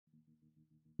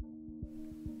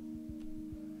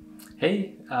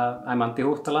Hey, I'm Antti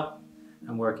Huhtala.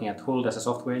 I'm working at Huld as a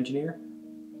software engineer.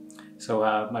 So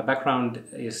my background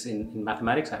is in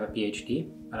mathematics. I have a PhD,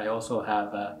 but I also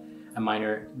have a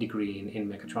minor degree in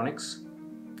mechatronics.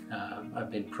 I've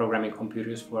been programming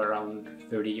computers for around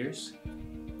 30 years.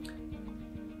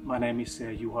 My name is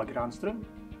Juha Granström.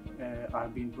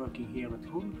 I've been working here at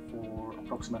Huld for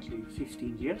approximately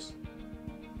 15 years.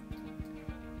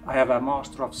 I have a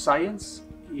Master of Science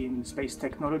in Space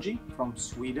Technology from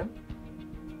Sweden.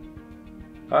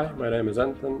 Hi, my name is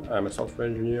Anton. I'm a software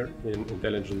engineer in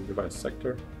intelligent device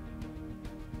sector.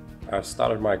 I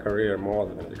started my career more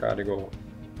than a decade ago,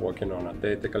 working on a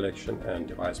data collection and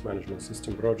device management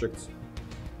system projects.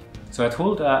 So at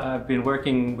Huld, I've been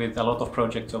working with a lot of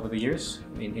projects over the years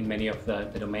in many of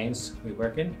the domains we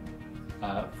work in.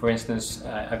 For instance,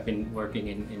 I've been working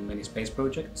in many space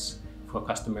projects for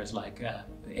customers like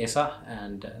ESA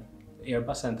and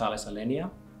Airbus and Thales Alenia.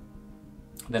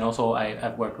 Then also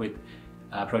I've worked with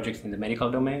projects in the medical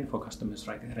domain for customers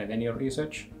like revenue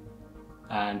research,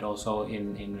 and also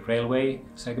in railway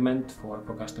segment for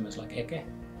customers like EKE.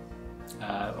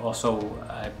 Also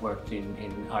I've worked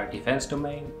in our defense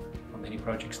domain for many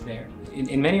projects there.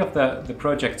 In many of the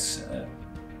projects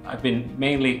I've been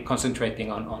mainly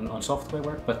concentrating on software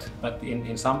work, but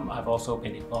in some I've also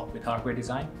been involved with hardware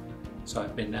design. So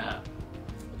I've been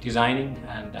designing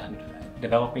and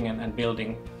developing and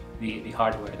building the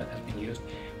hardware that has been used.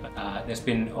 But there's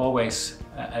been always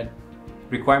a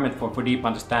requirement for deep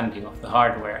understanding of the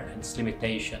hardware and its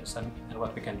limitations and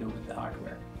what we can do with the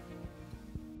hardware.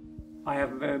 I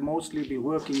have mostly been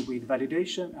working with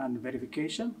validation and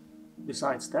verification.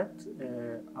 Besides that,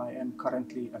 I am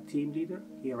currently a team leader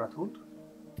here at Huld.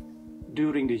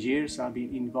 During the years, I've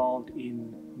been involved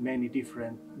in many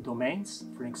different domains,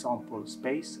 for example,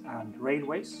 space and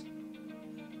railways.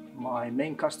 My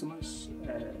main customers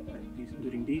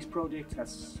during these projects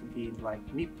has been like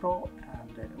Nipro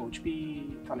and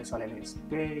OHB, Thales Alenia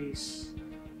Space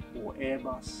or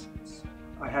Airbus.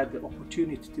 I had the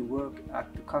opportunity to work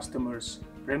at the customer's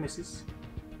premises,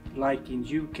 like in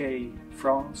UK,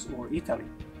 France or Italy,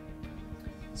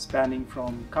 spanning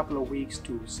from a couple of weeks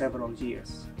to several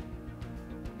years.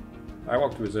 I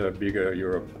worked with bigger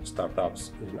Europe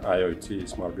startups in IoT,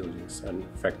 smart buildings and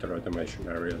factory automation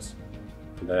areas.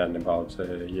 And then about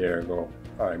a year ago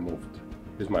I moved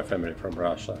with my family from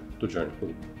Russia to join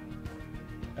Huld.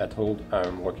 At Huld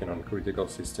I'm working on critical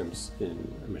systems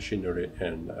in machinery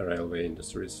and railway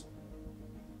industries.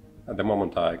 At the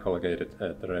moment I collocated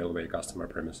at the railway customer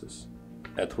premises.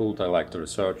 At Huld I like to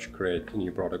research, create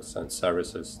new products and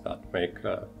services that make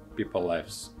people's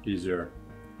lives easier,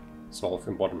 solve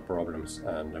important problems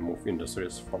and move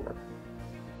industries forward.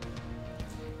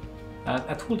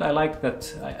 At Huld I like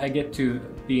that I get to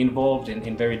be involved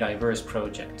in very diverse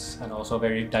projects and also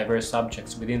very diverse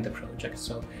subjects within the project.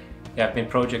 So there have been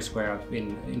projects where I've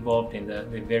been involved in the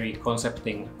very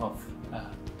concepting of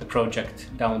the project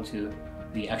down to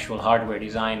the actual hardware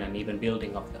design and even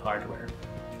building of the hardware.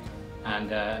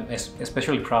 And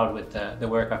especially proud with the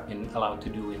work I've been allowed to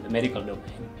do in the medical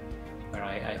domain, where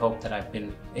I hope that I've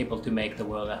been able to make the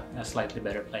world a slightly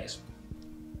better place.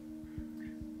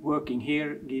 Working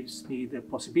here gives me the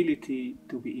possibility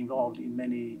to be involved in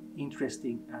many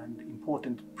interesting and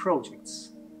important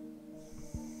projects.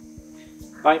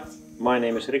 Hi, my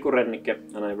name is Riku Rennicke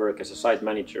and I work as a site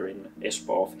manager in Espoo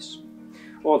office.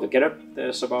 Altogether,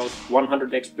 there's about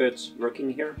 100 experts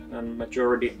working here and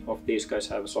majority of these guys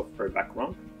have a software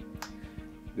background.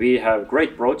 We have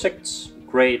great projects,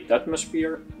 great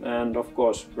atmosphere and of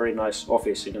course very nice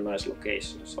office in a nice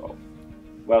location, so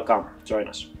welcome, join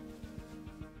us.